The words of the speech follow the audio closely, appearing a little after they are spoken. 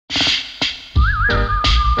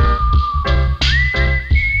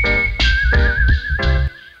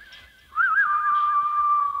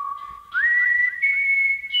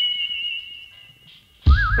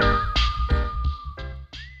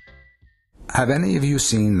Have any of you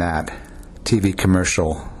seen that TV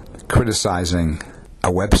commercial criticizing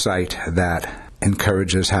a website that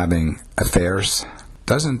encourages having affairs?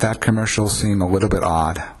 Doesn't that commercial seem a little bit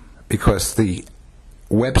odd? Because the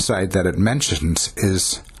website that it mentions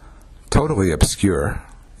is totally obscure.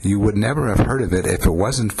 You would never have heard of it if it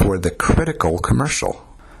wasn't for the critical commercial.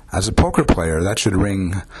 As a poker player, that should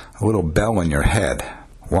ring a little bell in your head.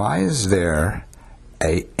 Why is there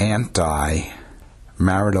an anti-marital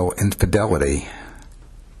infidelity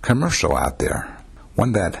commercial out there?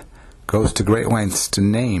 One that goes to great lengths to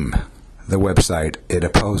name the website it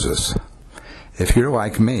opposes. If you're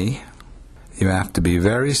like me, you have to be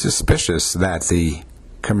very suspicious that the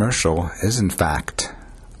commercial is in fact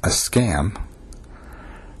a scam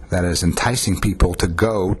that is enticing people to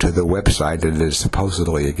go to the website it is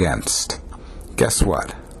supposedly against. Guess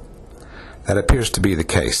what? That appears to be the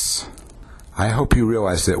case. I hope you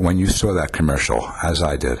realized it when you saw that commercial, as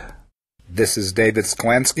I did. This is David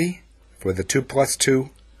Sklansky for the 2+2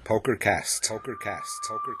 PokerCast.